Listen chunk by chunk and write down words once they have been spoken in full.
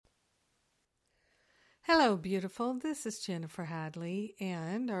Hello, beautiful. This is Jennifer Hadley,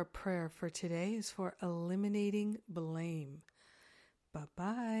 and our prayer for today is for eliminating blame.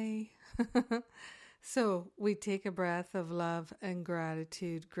 Bye-bye. So we take a breath of love and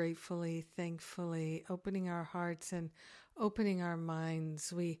gratitude, gratefully, thankfully, opening our hearts and opening our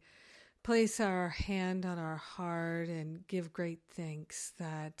minds. We place our hand on our heart and give great thanks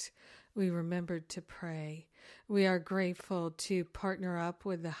that we remembered to pray. We are grateful to partner up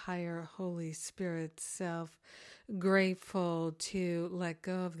with the higher Holy Spirit self, grateful to let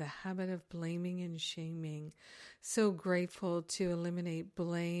go of the habit of blaming and shaming, so grateful to eliminate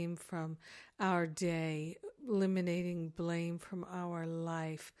blame from our day, eliminating blame from our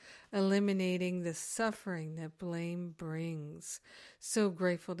life, eliminating the suffering that blame brings. So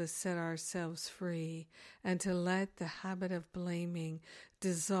grateful to set ourselves free and to let the habit of blaming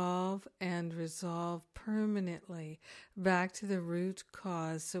dissolve and resolve permanently back to the root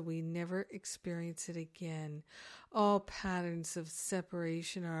cause so we never experience it again. All patterns of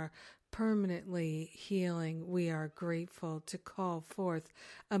separation are permanently healing. We are grateful to call forth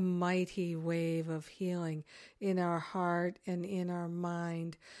a mighty wave of healing in our heart and in our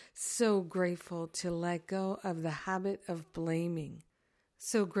mind. So grateful to let go of the habit of blaming.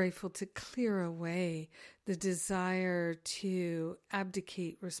 So grateful to clear away the desire to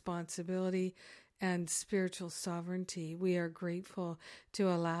abdicate responsibility and spiritual sovereignty. We are grateful to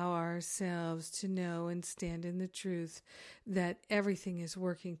allow ourselves to know and stand in the truth that everything is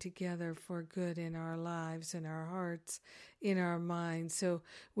working together for good in our lives, in our hearts, in our minds. So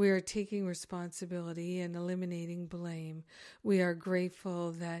we are taking responsibility and eliminating blame. We are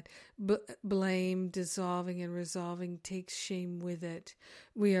grateful that blame dissolving and resolving takes shame with it.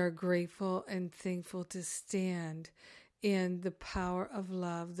 We are grateful and thankful to stand in the power of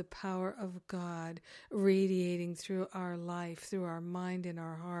love, the power of God radiating through our life, through our mind and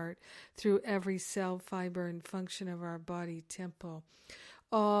our heart, through every cell, fiber, and function of our body temple.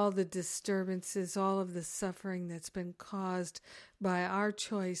 All the disturbances, all of the suffering that's been caused by our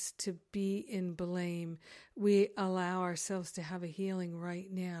choice to be in blame, we allow ourselves to have a healing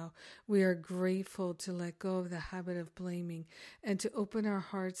right now. We are grateful to let go of the habit of blaming and to open our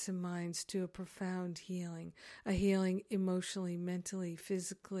hearts and minds to a profound healing, a healing emotionally, mentally,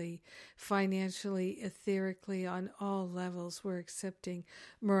 physically, financially, etherically, on all levels. We're accepting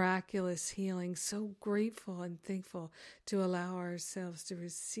miraculous healing. So grateful and thankful to allow ourselves to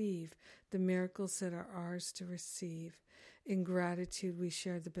receive the miracles that are ours to receive. In gratitude, we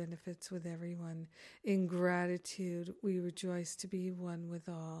share the benefits with everyone. In gratitude, we rejoice to be one with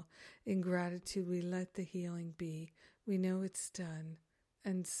all. In gratitude, we let the healing be. We know it's done,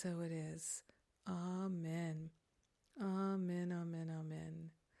 and so it is. Amen. Amen, amen,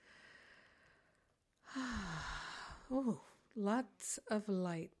 amen. Oh, lots of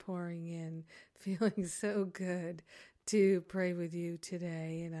light pouring in, feeling so good to pray with you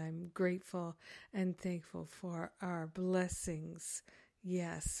today, and I'm grateful and thankful for our blessings.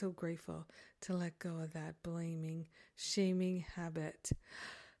 Yes, so grateful to let go of that blaming, shaming habit.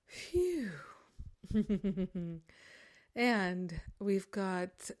 Phew. And we've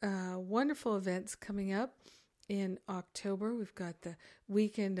got wonderful events coming up in October. We've got the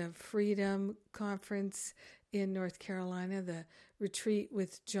Weekend of Freedom Conference in North Carolina, the retreat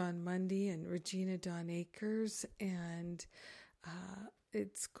with John Mundy and Regina Dawn Akers, and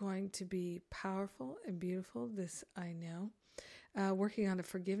it's going to be powerful and beautiful, this I know. Working on a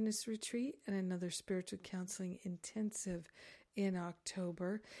forgiveness retreat and another spiritual counseling intensive in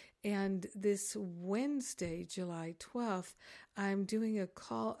October. And this Wednesday, July 12th, I'm doing a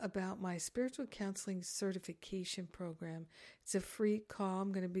call about my spiritual counseling certification program. It's a free call.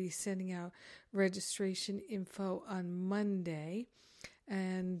 I'm going to be sending out registration info on Monday.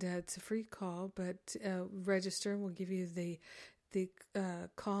 And it's a free call, but register and we'll give you the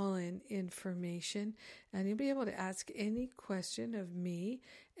call-in information, and you'll be able to ask any question of me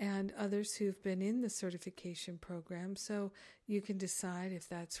and others who've been in the certification program, so you can decide if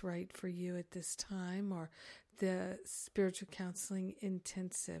that's right for you at this time or the spiritual counseling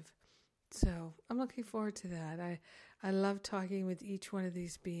intensive. So I'm looking forward to that. I love talking with each one of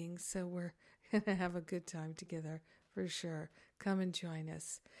these beings, so we're going to have a good time together for sure. Come and join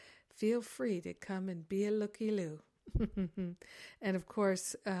us. Feel free to come and be a looky-loo. And of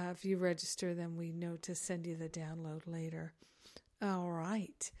course, if you register, then we know to send you the download later. All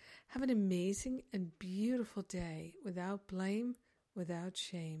right. Have an amazing and beautiful day without blame, without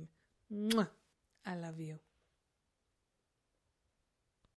shame. Mwah. I love you.